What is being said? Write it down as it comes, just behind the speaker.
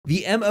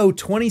The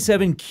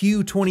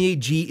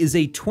MO27Q28G is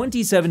a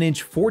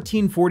 27-inch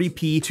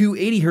 1440p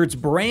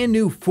 280Hz brand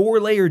new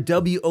 4-layer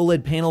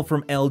W-OLED panel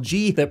from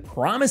LG that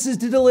promises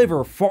to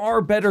deliver far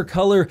better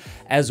color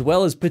as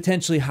well as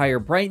potentially higher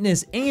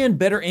brightness and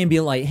better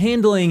ambient light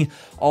handling,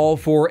 all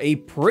for a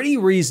pretty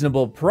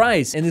reasonable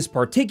price. And this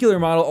particular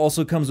model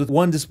also comes with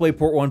one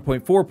DisplayPort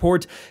 1.4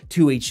 port,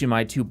 two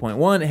HDMI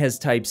 2.1, it has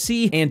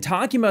Type-C, and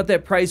talking about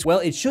that price, well,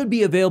 it should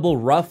be available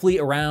roughly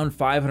around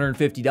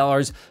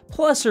 $550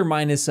 plus or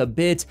minus a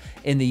bit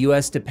in the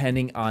US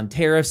depending on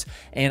tariffs,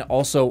 and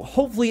also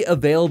hopefully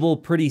available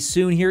pretty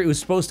soon here. It was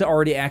supposed to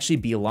already actually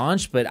be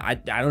launched, but I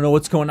don't know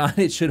what's going on.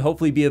 It should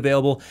hopefully be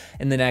available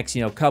in the next,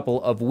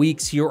 couple of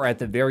weeks here, or at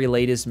the very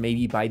latest,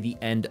 maybe by the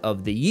end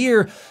of the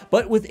year,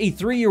 but with a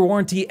 3-year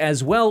warranty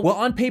as well. Well,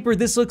 on paper,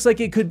 this looks like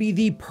it could be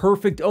the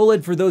perfect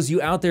OLED for those of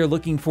you out there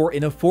looking for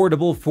an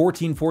affordable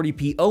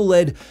 1440p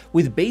OLED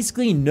with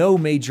basically no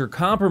major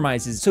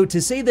compromises. So to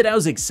say that I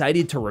was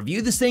excited to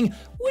review this thing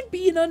would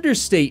be an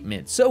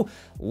understatement. So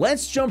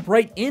let's jump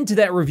right into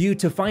that review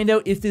to find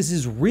out if this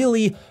is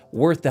really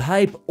worth the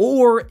hype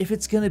or if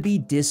it's gonna be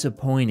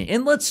disappointing.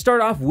 And let's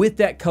start off with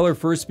that color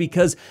first,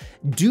 because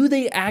do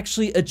they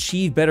actually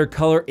achieve better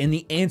color? And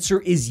the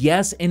answer is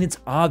yes, and it's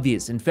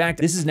obvious. In fact,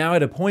 this is now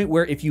at a point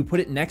where if you put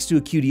it next to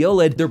a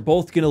QD-OLED, they're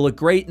both gonna look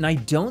great, and I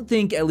don't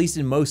think, at least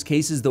in most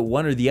cases, the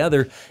one or the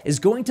other is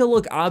going to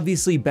look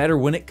obviously better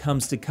when it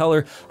comes to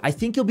color. I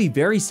think you'll be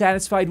very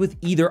satisfied with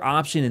either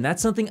option, and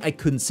that's something I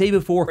couldn't say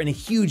before, and a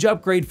huge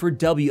upgrade for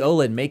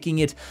W-OLED, making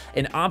it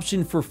an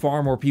option for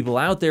far more people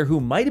out there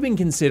who might have been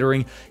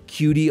considering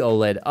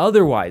QD-OLED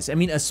otherwise. I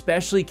mean,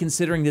 especially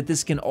considering that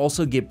this can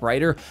also get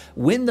brighter.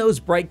 When those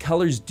bright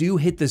colors do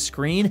hit the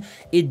screen,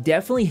 it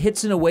definitely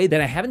hits in a way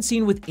that I haven't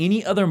seen with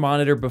any other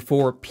monitor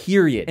before,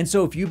 period. And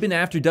so if you've been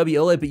after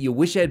W-OLED but you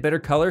wish it had better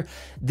color,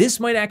 this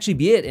might actually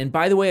be it. And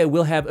by the way, I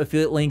will have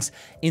affiliate links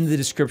in the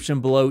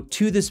description below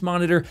to this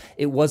monitor.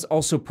 It was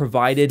also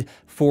provided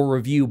for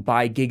review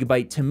by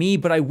Gigabyte to me,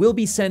 but I will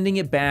be sending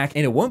it back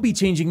and it won't be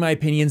changing my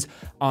opinions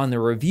on the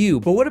review.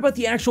 But what about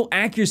the actual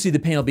accuracy of the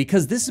panel?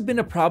 Because this has been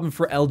a problem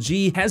for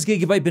LG. Has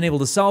Gigabyte been able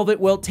to solve it?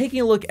 Well, taking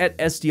a look at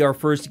SDR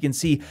first, you can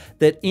see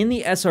that in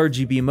the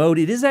sRGB mode,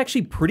 it is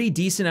actually pretty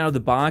decent out of the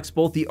box.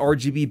 Both the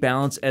RGB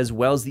balance as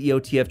well as the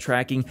EOTF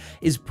tracking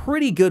is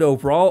pretty good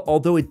overall,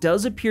 although it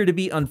does appear to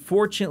be,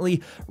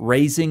 unfortunately,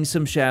 raising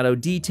some shadow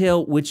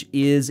detail, which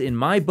is, in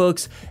my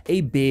books,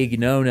 a big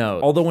no-no.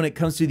 Although when it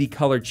comes to the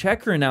color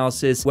checker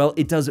analysis, well,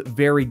 it does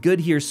very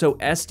good here, so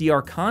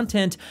SDR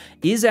content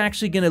is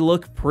actually going to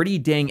look pretty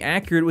dang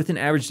accurate with an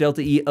average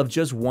DeltaE of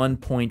just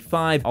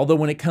 1.5, although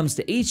when it comes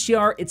to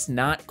HDR, it's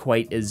not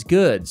quite as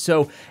good.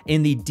 So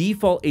in the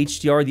default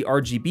HDR, the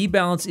RGB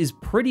balance is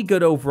pretty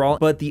good overall,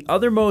 but the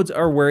other modes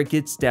are where it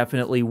gets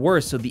definitely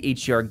worse. So the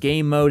HDR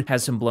game mode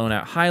has some blown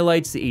out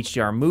highlights, the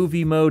HDR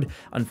movie mode,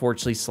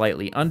 unfortunately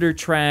slightly under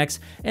tracks,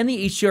 and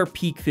the HDR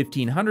peak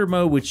 1500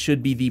 mode, which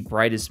should be the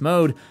brightest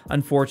mode,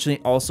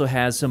 unfortunately also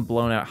has some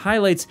blown out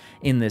highlights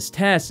in this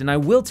test. And I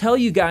will tell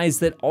you guys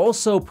that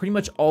also pretty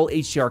much all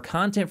HDR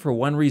content, for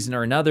one reason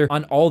or another,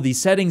 on all these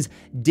settings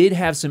did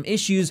have some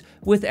issues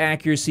with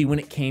accuracy when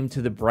it came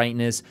to the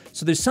brightness.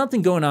 So there's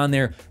something going on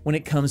there when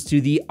it comes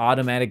to the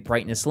automatic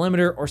brightness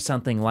limiter or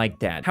something like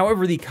that.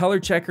 However, the color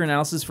checker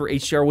analysis for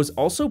HDR was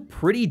also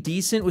pretty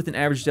decent with an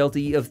average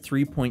DeltaE of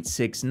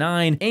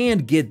 3.69.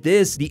 And get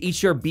this, the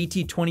HDR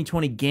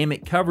BT.2020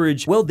 gamut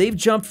coverage, well, they've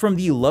jumped from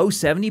the low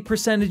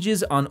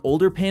 70% on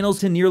older panels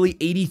to nearly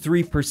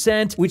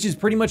 83%, which is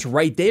pretty much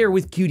right there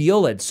with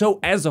QD-OLED. So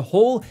as a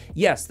whole,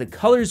 yes, the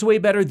color is way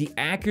better. The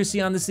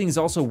accuracy on this thing is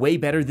also way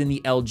better than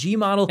the LG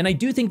model, and I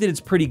do think that it's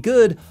pretty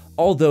good,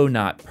 although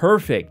not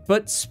perfect.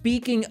 But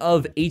speaking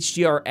of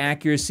HDR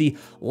accuracy,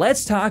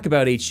 let's talk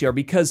about HDR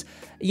because,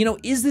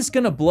 is this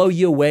gonna blow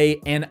you away?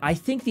 And I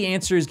think the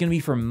answer is gonna be,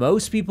 for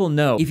most people,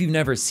 no. If you've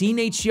never seen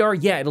HDR,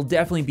 yeah, it'll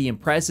definitely be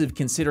impressive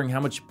considering how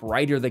much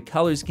brighter the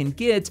colors can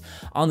get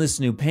on this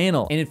new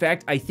panel. And in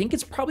fact, I think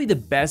it's probably the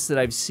best that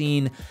I've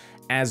seen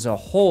as a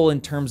whole in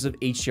terms of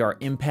HDR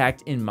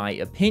impact, in my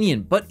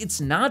opinion, but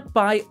it's not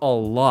by a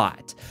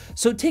lot.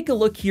 So take a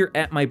look here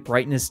at my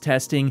brightness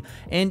testing,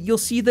 and you'll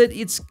see that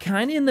it's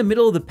kind of in the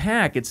middle of the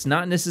pack. It's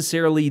not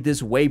necessarily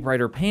this way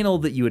brighter panel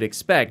that you would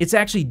expect. It's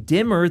actually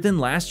dimmer than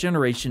last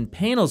generation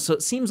panels, so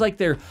it seems like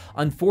they're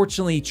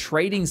unfortunately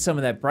trading some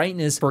of that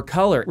brightness for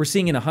color. We're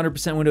seeing an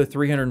 100% window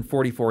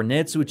 344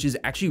 nits, which is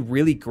actually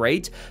really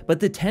great, but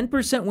the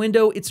 10%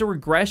 window, it's a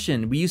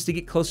regression. We used to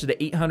get closer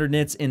to 800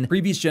 nits in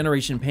previous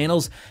generation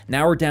panels.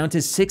 Now we're down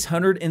to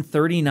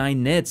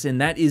 639 nits, and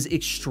that is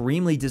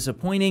extremely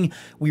disappointing.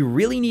 We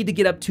really need to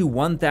get up to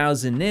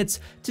 1000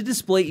 nits to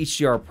display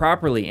HDR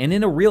properly. And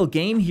in a real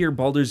game here,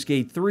 Baldur's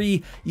Gate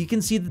 3, you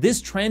can see that this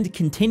trend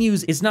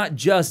continues. It's not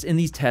just in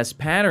these test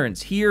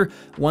patterns. Here,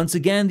 once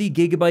again, the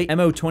Gigabyte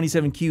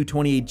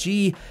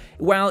MO27Q28G,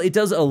 while it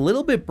does a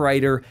little bit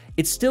brighter,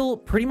 it's still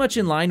pretty much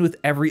in line with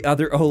every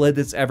other OLED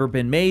that's ever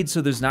been made, so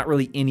there's not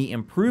really any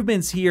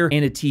improvements here,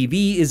 and a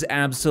TV is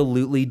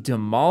absolutely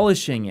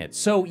demolishing it. it.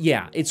 So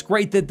yeah, it's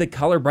great that the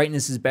color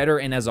brightness is better,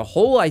 and as a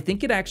whole, I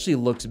think it actually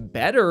looks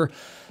better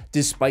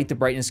despite the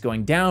brightness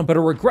going down, but a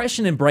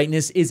regression in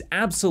brightness is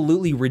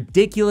absolutely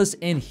ridiculous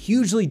and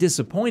hugely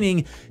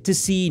disappointing to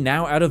see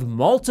now out of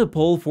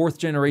multiple 4th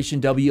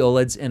generation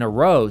W-OLEDs in a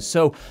row.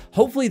 So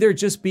hopefully they're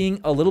just being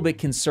a little bit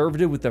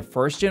conservative with the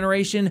 1st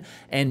generation,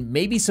 and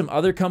maybe some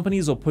other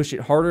companies will push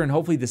it harder, and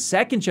hopefully the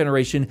 2nd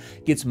generation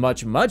gets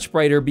much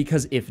brighter,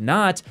 because if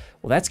not,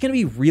 well, that's gonna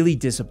be really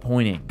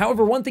disappointing.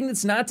 However, one thing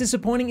that's not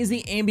disappointing is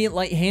the ambient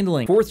light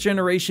handling. 4th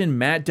generation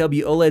matte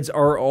W-OLEDs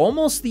are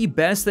almost the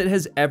best that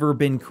has ever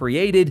been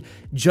created,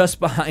 just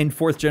behind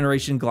 4th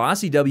generation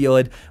glossy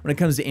W-OLED when it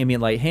comes to ambient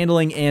light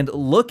handling. And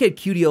look at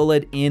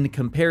QD-OLED in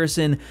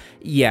comparison.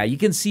 Yeah, you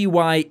can see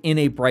why in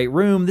a bright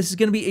room, this is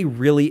gonna be a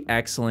really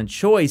excellent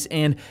choice.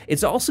 And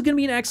it's also gonna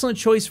be an excellent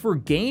choice for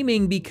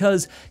gaming,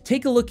 because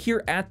take a look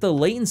here at the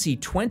latency.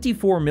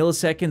 24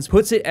 milliseconds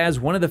puts it as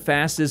one of the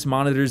fastest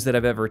monitors that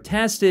I've ever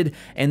tested,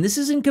 and this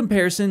is in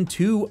comparison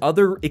to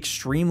other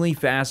extremely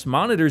fast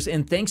monitors.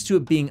 And thanks to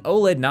it being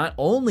OLED, not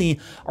only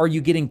are you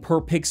getting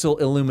per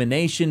pixel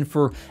illumination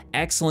for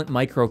excellent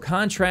micro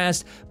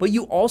contrast, but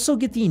you also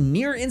get the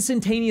near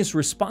instantaneous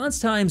response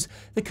times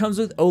that comes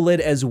with OLED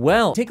as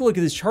well. Take a look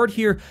at this chart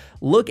here.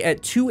 Look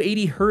at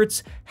 280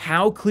 Hertz,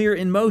 how clear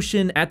in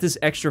motion at this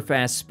extra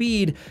fast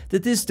speed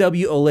that this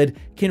W-OLED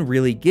can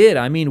really get.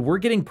 I mean, we're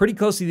getting pretty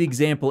close to the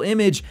example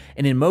image,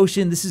 and in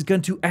motion, this is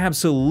going to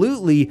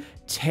absolutely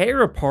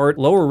tear apart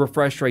lower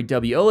refresh rate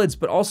W-OLEDs,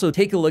 but also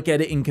take a look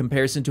at it in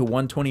comparison to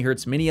 120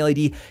 Hertz mini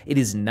LED. It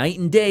is night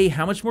and day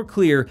how much more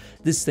clear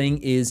this thing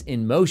is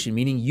in motion,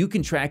 meaning you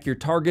can track your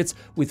targets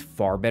with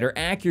far better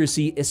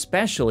accuracy,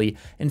 especially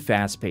in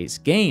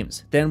fast-paced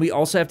games. Then we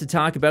also have to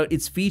talk about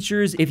its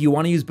features. If you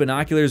want to use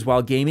binoculars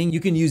while gaming, you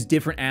can use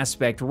different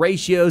aspect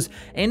ratios,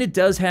 and it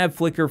does have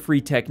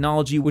flicker-free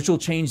technology, which will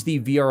change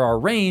the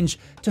VRR range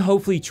to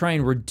hopefully try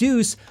and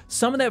reduce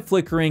some of that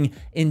flickering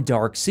in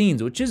dark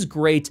scenes, which is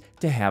great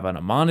to have on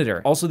a monitor.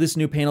 Also, this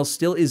new panel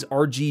still is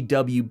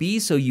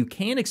RGWB, so you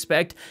can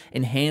expect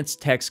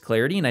enhanced text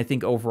clarity, and I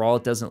think overall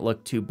it doesn't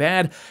look too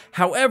bad.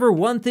 However,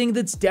 one thing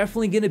that's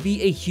definitely going to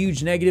be a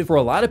huge negative for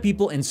a lot of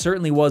people, and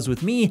certainly was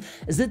with me,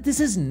 is that this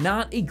is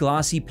not a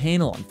glossy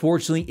panel.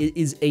 Unfortunately, it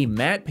is a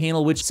matte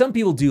panel, which some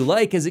people do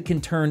like, as it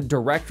can turn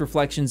direct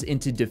reflections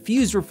into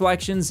diffused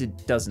reflections.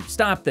 It doesn't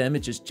stop them,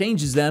 it just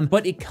changes them,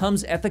 but it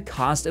comes at the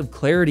cost of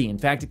clarity. In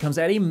fact, it comes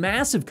at a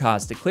massive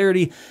cost of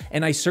clarity,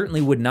 and I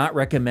certainly would not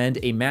recommend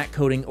a matte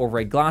coating over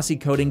a glossy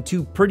coating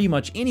to pretty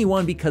much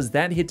anyone, because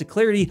that hit to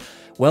clarity,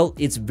 well,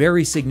 it's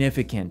very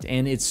significant,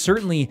 and it's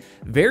certainly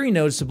very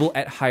noticeable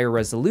at higher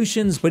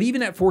resolutions, but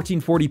even at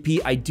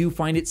 1440p, I do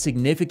find it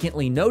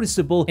significantly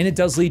noticeable, and it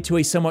does lead to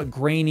a somewhat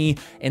grainy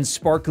and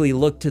sparkly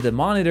look to the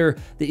monitor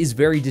that is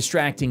very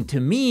distracting to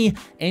me.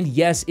 And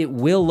yes, it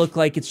will look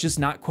like it's just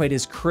not quite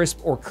as crisp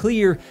or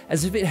clear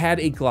as if it had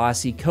a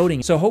glossy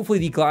coating. So hopefully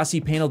the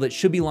glossy panel that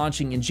should be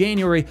launching in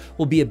January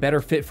will be a better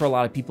fit for a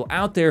lot of people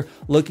out there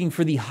looking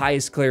for the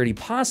highest clarity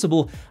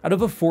possible out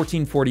of a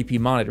 1440p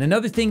monitor.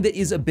 Another thing that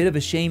is a bit of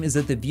a shame is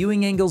that the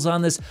viewing angles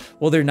on this,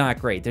 well, they're not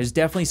great. There's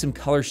definitely some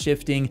color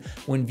shifting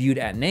when viewed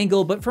at an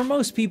angle, but for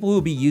most people who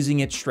will be using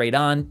it straight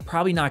on,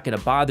 probably not going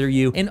to bother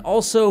you. And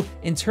also,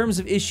 in terms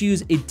of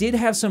issues, it did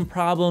have some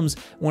problems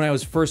when I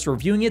was first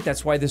reviewing it.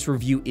 That's why this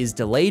review is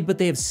delayed, but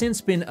they have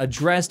since been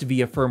addressed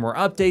via firmware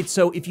updates.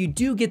 So if you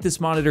do get this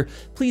monitor,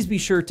 please be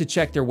sure to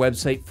check their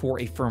website for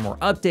a firmware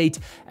update,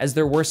 as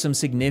there were some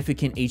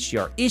significant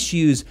HDR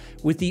issues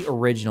with the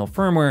original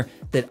firmware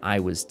that I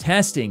was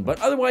testing.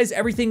 But otherwise,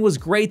 everything was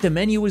great. The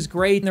menu was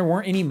great, and there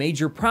weren't any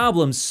major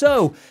problems.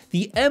 So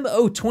the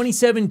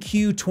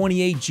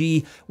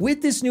MO27Q28G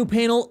with this new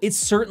panel, it's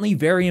certainly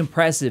very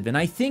impressive, and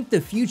I think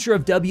the future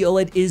of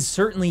W-OLED is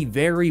certainly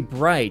very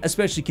bright,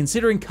 especially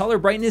considering color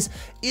brightness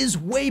is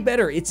way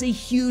better. It's a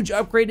huge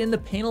upgrade, and the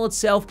panel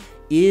itself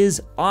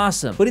is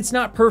awesome, but it's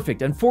not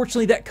perfect.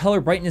 Unfortunately, that color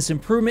brightness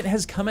improvement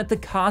has come at the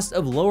cost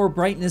of lower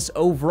brightness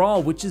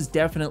overall, which is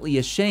definitely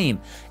a shame.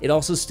 It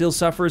also still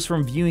suffers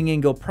from viewing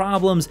angle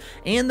problems,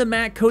 and the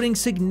matte coating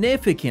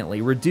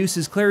significantly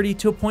reduces clarity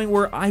to a point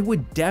where I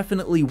would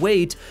definitely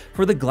wait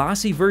for the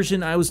glossy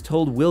version I was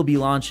told will be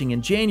launching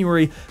in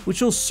January,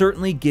 which will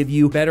certainly give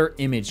you better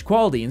image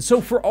quality. And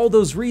so for all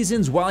those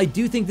reasons, while I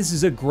do think this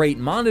is a great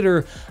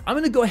monitor, I'm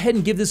gonna go ahead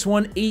and give this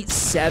one a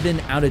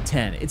 7 out of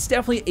 10. It's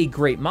definitely a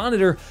great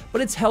monitor,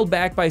 but it's held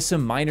back by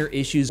some minor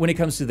issues when it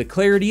comes to the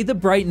clarity, the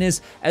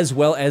brightness, as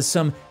well as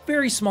some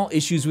very small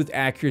issues with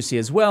accuracy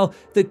as well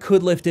that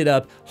could lift it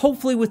up,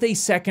 hopefully with a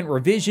second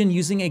revision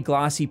using a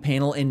glossy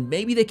panel, and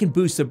maybe they can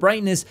boost the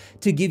brightness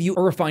to give you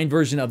a refined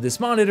version of this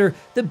monitor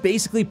that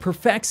basically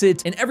perfects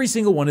it in every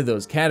single one of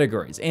those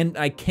categories. And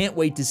I can't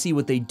wait to see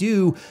what they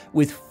do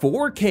with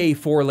 4K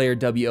 4-layer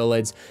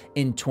W-OLEDs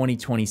in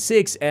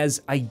 2026,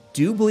 as I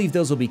do believe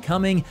those will be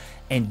coming.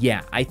 And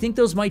yeah, I think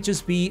those might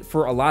just be,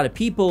 for a lot of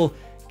people,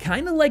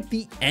 kind of like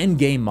the end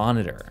game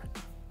monitor.